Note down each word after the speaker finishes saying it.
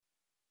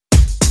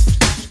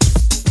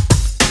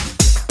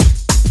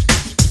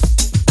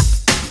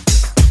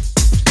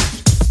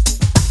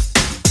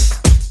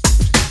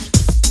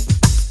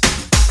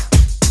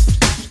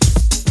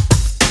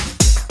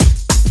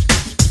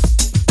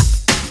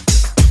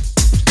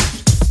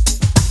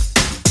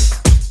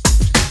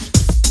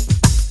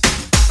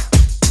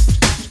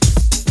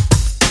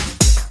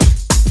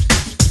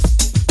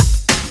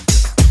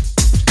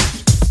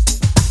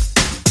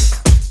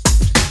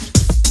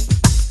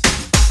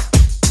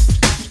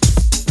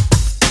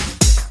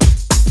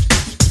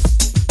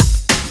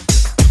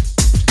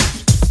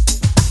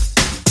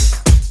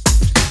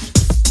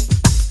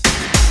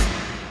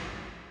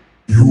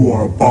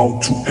are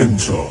about to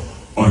enter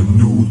a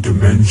new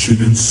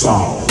dimension in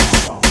sound.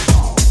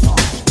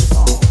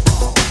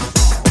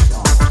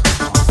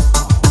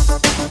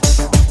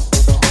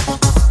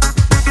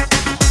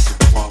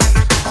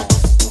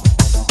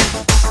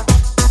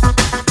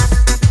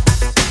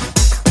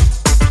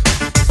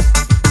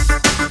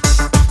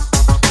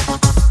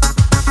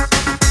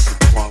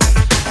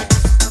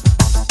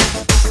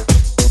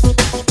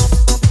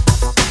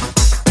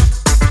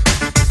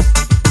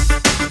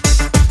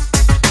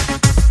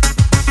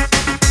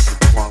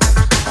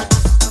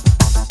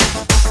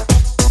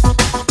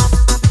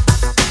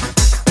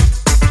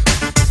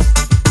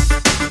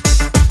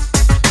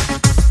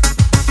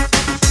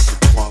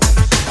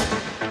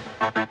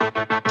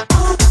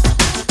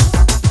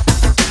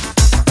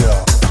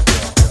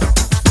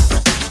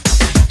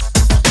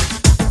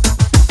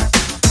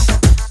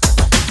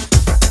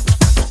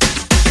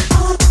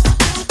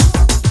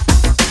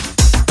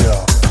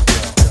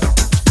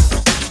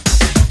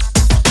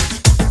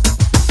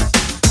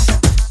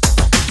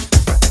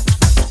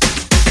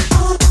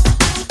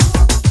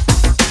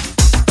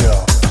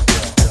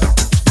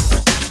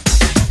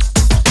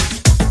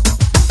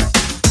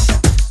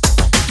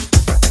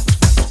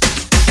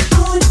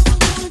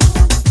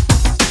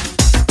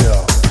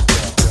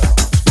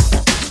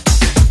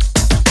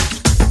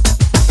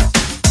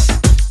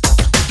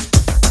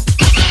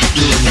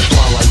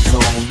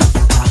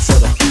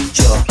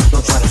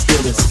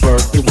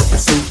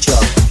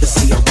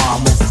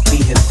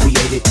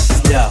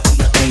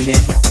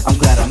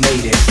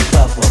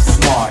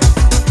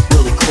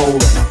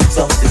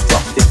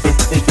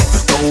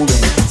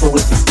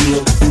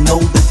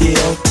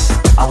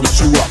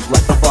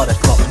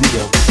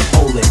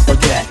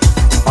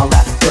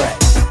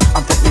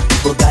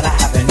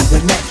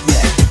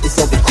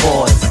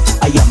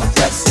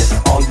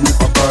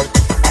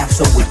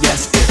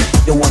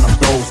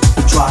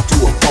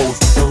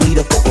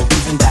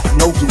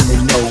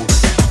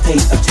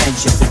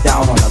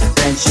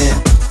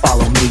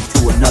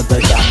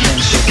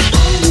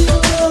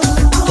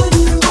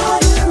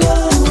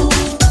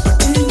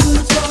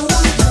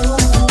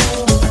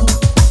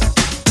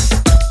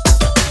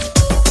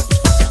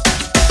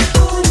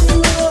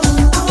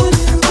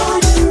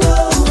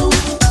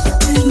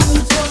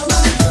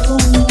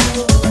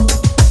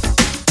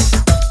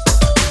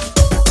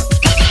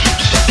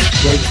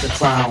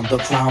 The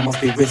clown must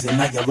be risen.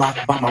 Now you're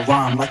locked by my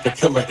rhyme like a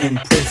killer in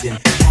prison.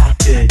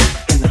 Captured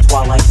in the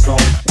twilight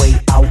zone, way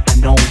out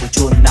unknown, but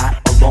you're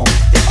not alone.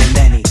 There are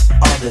many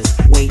others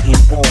waiting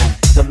on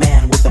the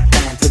man with a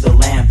plan to the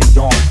land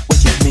beyond,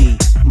 which is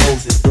me,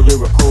 Moses, the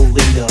lyrical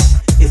leader.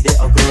 Is there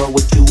a girl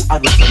with you?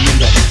 I'd like to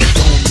meet her. The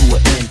zone you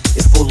are in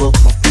is full of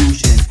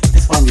confusion.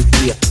 This one you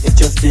hear is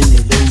just an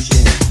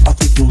illusion.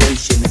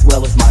 Articulation as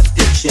well as my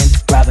diction,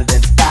 rather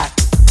than fact,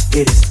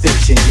 it is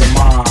fiction. Your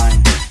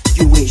mind.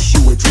 You wish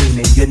you were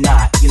dreaming, you're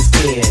not, you're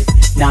scared,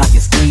 now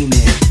you're screaming.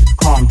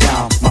 Calm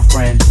down, my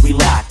friend,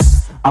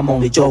 relax. I'm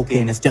only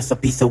joking, it's just a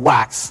piece of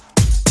wax.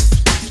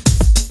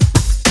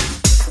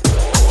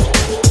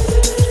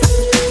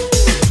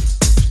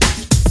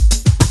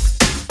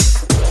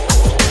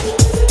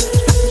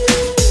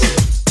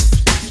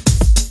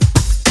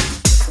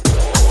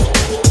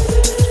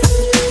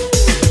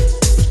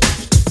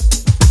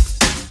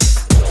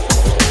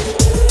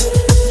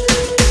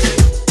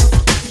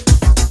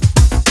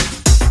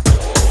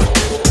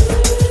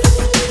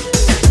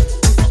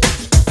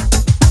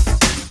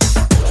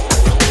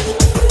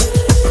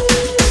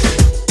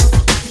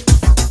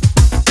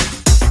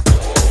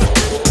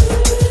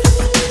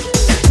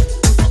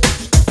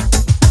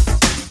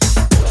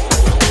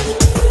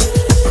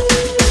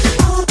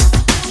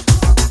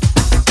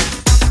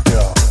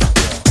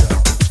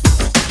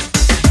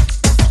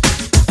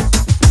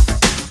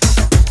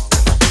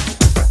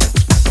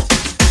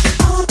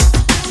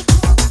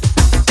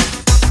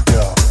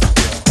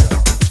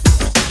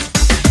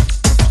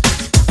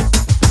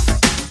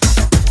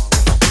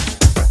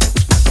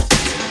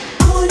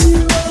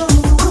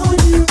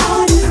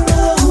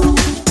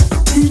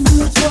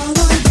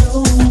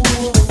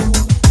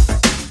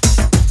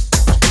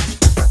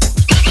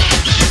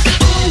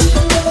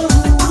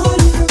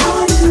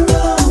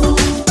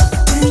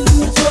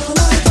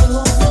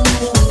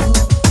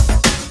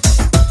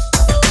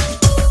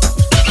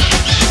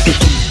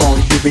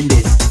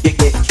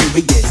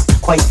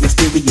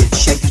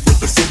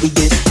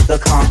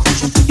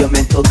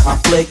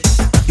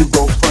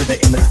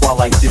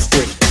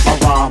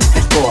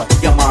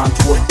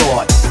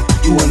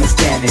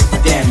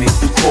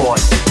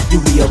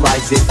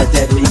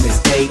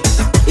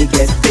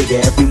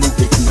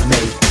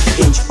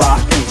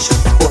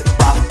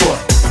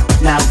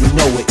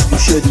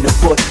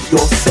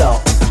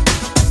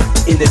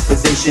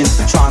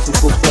 Trying to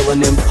fulfill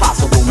an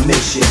impossible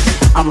mission.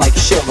 I'm like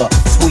Schiller,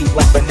 sweet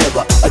like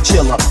vanilla, a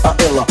chiller, a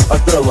iller, a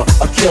thriller,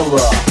 a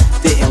killer.